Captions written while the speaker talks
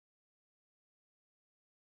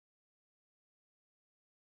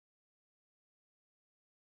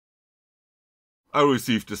I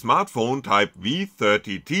received a smartphone type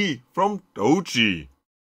V30T from Doogee.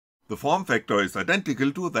 The form factor is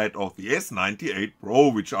identical to that of the S98 Pro,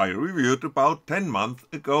 which I reviewed about 10 months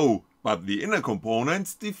ago, but the inner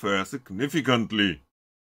components differ significantly.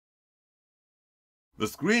 The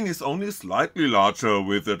screen is only slightly larger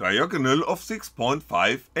with a diagonal of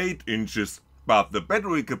 6.58 inches, but the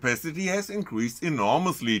battery capacity has increased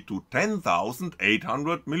enormously to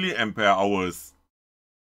 10,800 mAh.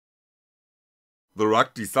 The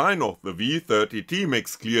rugged design of the V30T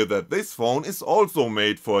makes clear that this phone is also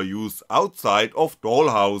made for use outside of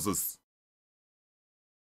dollhouses.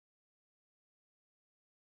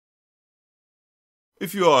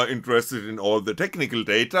 If you are interested in all the technical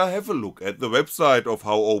data, have a look at the website of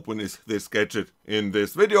How Open Is This Gadget. In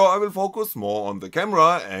this video I will focus more on the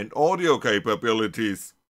camera and audio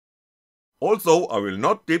capabilities. Also, I will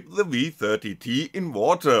not dip the V30T in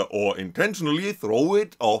water or intentionally throw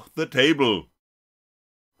it off the table.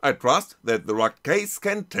 I trust that the rugged case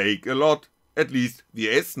can take a lot. At least the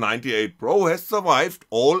S98 Pro has survived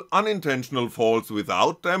all unintentional falls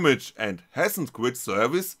without damage and hasn't quit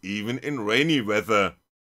service even in rainy weather.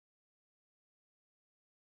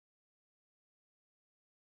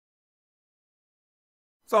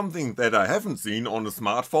 Something that I haven't seen on a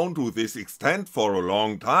smartphone to this extent for a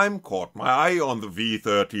long time caught my eye on the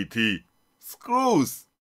V30T. Screws!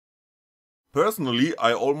 Personally,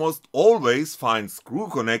 I almost always find screw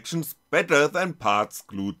connections better than parts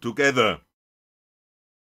glued together.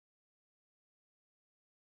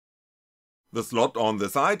 The slot on the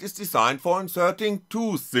side is designed for inserting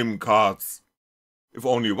 2 SIM cards. If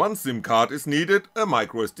only one SIM card is needed, a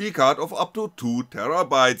microSD card of up to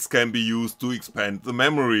 2TB can be used to expand the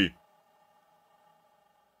memory.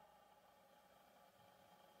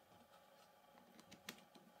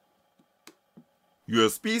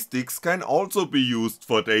 USB sticks can also be used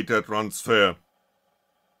for data transfer.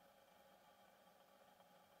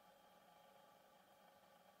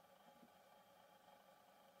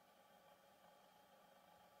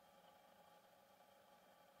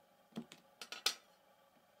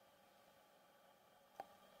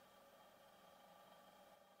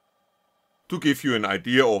 To give you an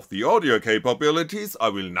idea of the audio capabilities, I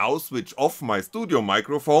will now switch off my studio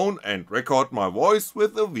microphone and record my voice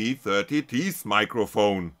with the V30T's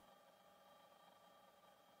microphone.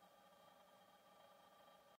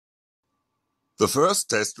 The first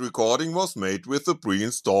test recording was made with the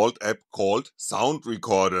pre-installed app called Sound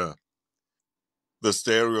Recorder. The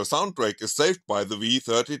stereo soundtrack is saved by the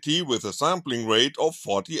V30T with a sampling rate of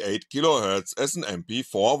 48 kHz as an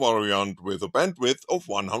MP4 variant with a bandwidth of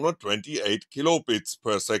 128 kilobits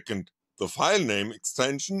per second. The file name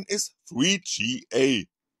extension is 3GA.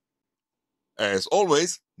 As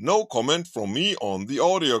always, no comment from me on the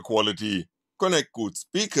audio quality. Connect good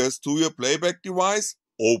speakers to your playback device,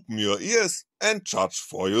 open your ears and judge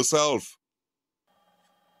for yourself.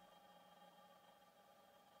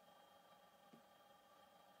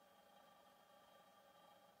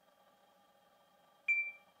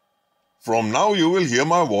 From now you will hear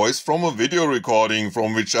my voice from a video recording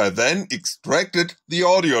from which I then extracted the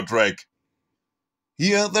audio track.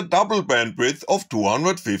 Here the double bandwidth of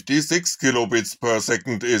 256 kilobits per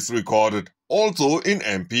second is recorded, also in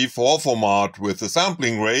MP4 format with a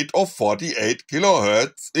sampling rate of 48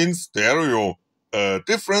 kHz in stereo. A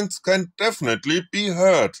difference can definitely be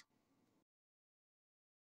heard.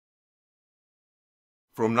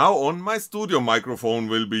 From now on my studio microphone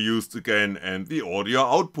will be used again and the audio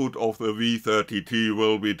output of the V30T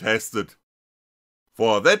will be tested.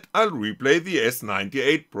 For that I'll replay the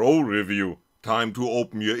S98 Pro review. Time to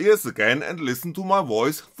open your ears again and listen to my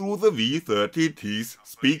voice through the V30T's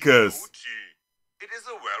speakers. It is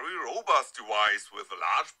a very robust device with a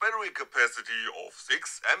large battery capacity of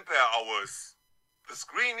 6 Ah. The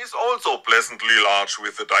screen is also pleasantly large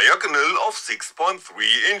with a diagonal of 6.3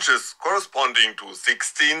 inches corresponding to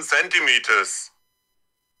 16 centimeters.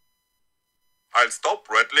 I'll stop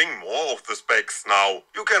rattling more of the specs now.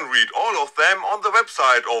 You can read all of them on the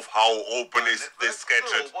website of How Open Is This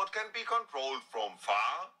Gadget. What can be controlled from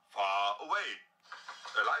far away.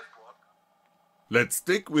 Let's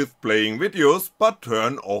stick with playing videos but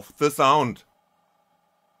turn off the sound.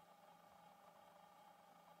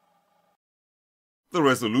 The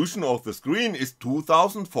resolution of the screen is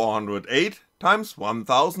 2408 x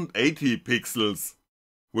 1080 pixels.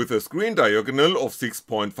 With a screen diagonal of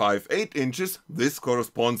 6.58 inches, this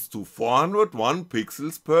corresponds to 401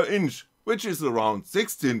 pixels per inch, which is around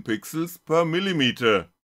 16 pixels per millimeter.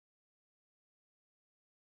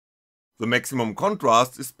 The maximum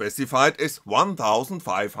contrast is specified as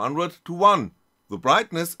 1500 to 1, the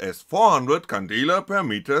brightness as 400 candela per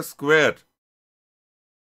meter squared.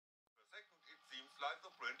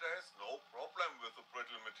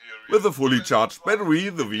 With a fully charged battery,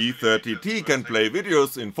 the V30T can play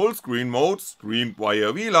videos in full screen mode streamed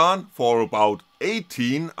via VLAN for about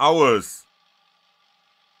 18 hours.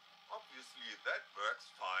 Obviously that works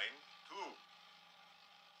fine too.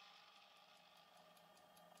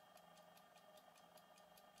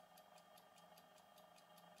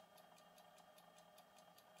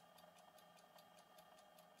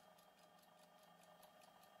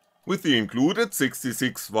 With the included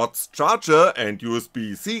 66 watts charger and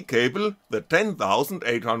USB-C cable, the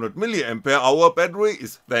 10,800 mAh battery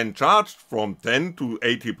is then charged from 10 to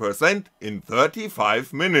 80% in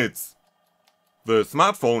 35 minutes. The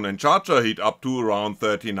smartphone and charger heat up to around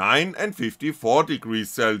 39 and 54 degrees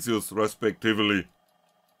Celsius respectively.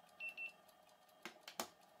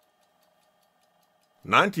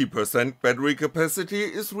 90% battery capacity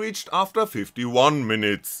is reached after 51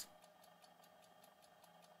 minutes.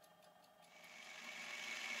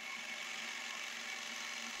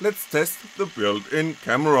 Let's test the built-in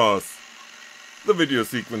cameras. The video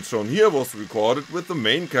sequence shown here was recorded with the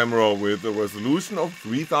main camera with a resolution of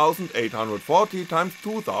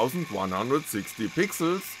 3840x2160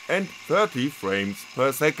 pixels and 30 frames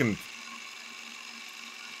per second.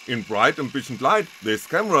 In bright ambient light, this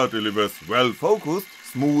camera delivers well-focused,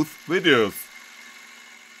 smooth videos.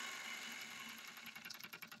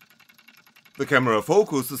 The camera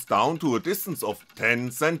focuses down to a distance of 10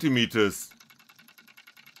 cm.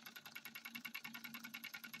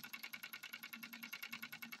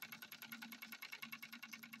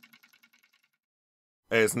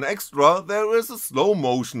 As an extra, there is a slow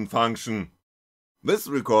motion function. This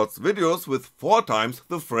records videos with 4 times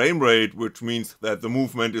the frame rate, which means that the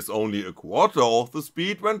movement is only a quarter of the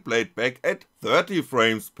speed when played back at 30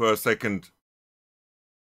 frames per second.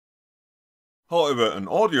 However, an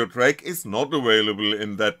audio track is not available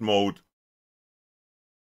in that mode.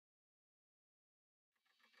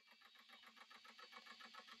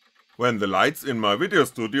 When the lights in my video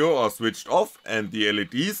studio are switched off and the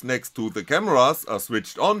LEDs next to the cameras are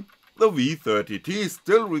switched on, the V30T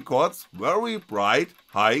still records very bright,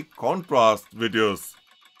 high contrast videos.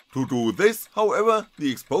 To do this, however,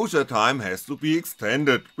 the exposure time has to be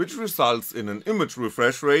extended, which results in an image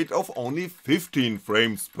refresh rate of only 15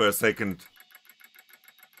 frames per second.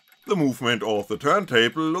 The movement of the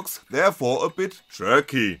turntable looks therefore a bit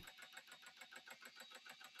jerky.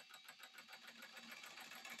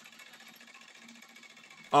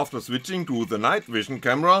 After switching to the night vision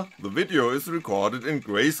camera, the video is recorded in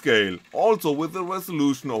grayscale, also with a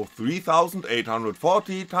resolution of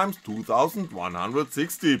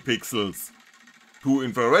 3840x2160 pixels. 2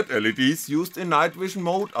 infrared LEDs used in night vision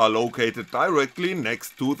mode are located directly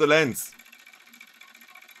next to the lens.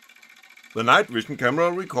 The night vision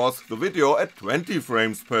camera records the video at 20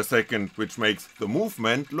 frames per second, which makes the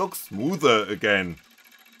movement look smoother again.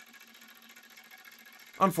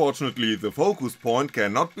 Unfortunately, the focus point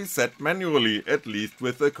cannot be set manually, at least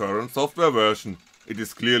with the current software version. It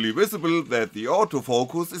is clearly visible that the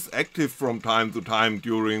autofocus is active from time to time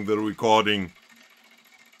during the recording.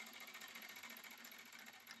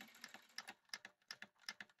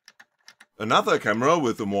 Another camera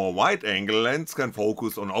with a more wide-angle lens can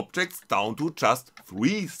focus on objects down to just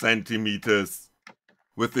 3 cm.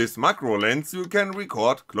 With this macro lens you can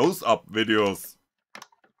record close-up videos.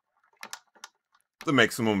 The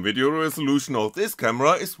maximum video resolution of this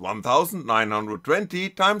camera is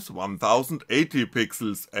 1920x1080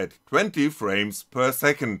 pixels at 20 frames per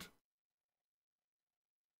second.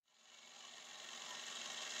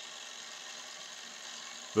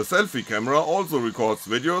 The selfie camera also records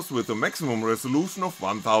videos with a maximum resolution of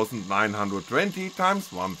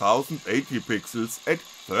 1920x1080 pixels at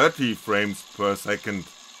 30 frames per second.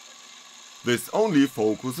 This only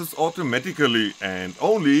focuses automatically and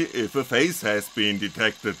only if a face has been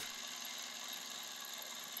detected.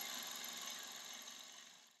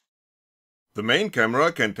 The main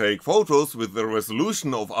camera can take photos with a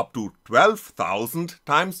resolution of up to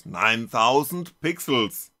 12,000x9000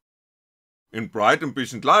 pixels. In bright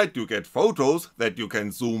ambient light you get photos that you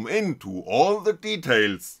can zoom in to all the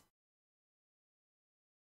details.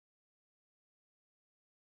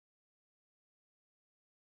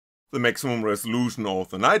 The maximum resolution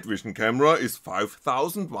of the night vision camera is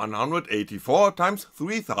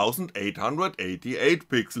 5184x3888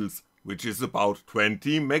 pixels, which is about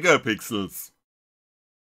 20 megapixels.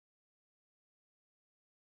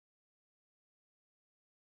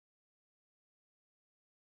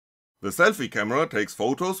 The selfie camera takes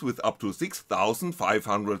photos with up to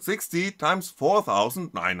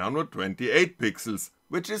 6560x4928 pixels,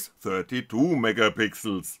 which is 32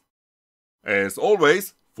 megapixels. As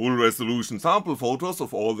always, Full resolution sample photos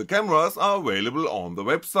of all the cameras are available on the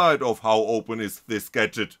website of How Open Is This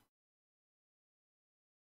Gadget.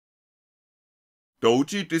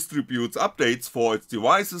 Doogee distributes updates for its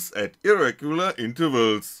devices at irregular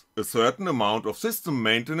intervals. A certain amount of system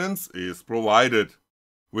maintenance is provided.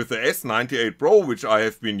 With the S98 Pro, which I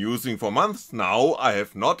have been using for months now, I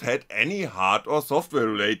have not had any hard or software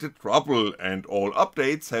related trouble and all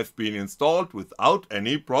updates have been installed without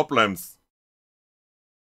any problems.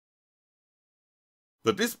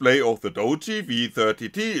 The display of the Doogee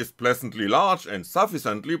V30T is pleasantly large and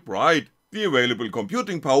sufficiently bright. The available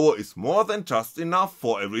computing power is more than just enough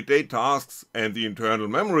for everyday tasks, and the internal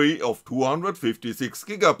memory of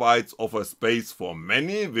 256GB offers space for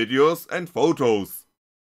many videos and photos.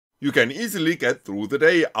 You can easily get through the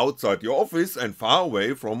day outside your office and far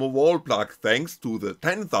away from a wall plug thanks to the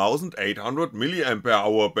 10,800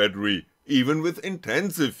 mAh battery, even with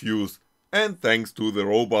intensive use, and thanks to the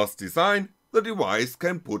robust design, the device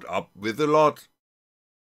can put up with a lot.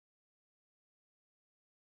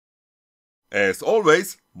 As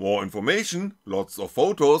always, more information, lots of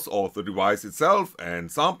photos of the device itself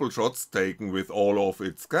and sample shots taken with all of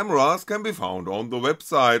its cameras can be found on the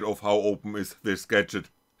website of How Open Is This Gadget.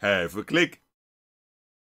 Have a click.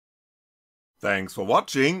 Thanks for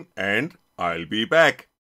watching and I'll be back.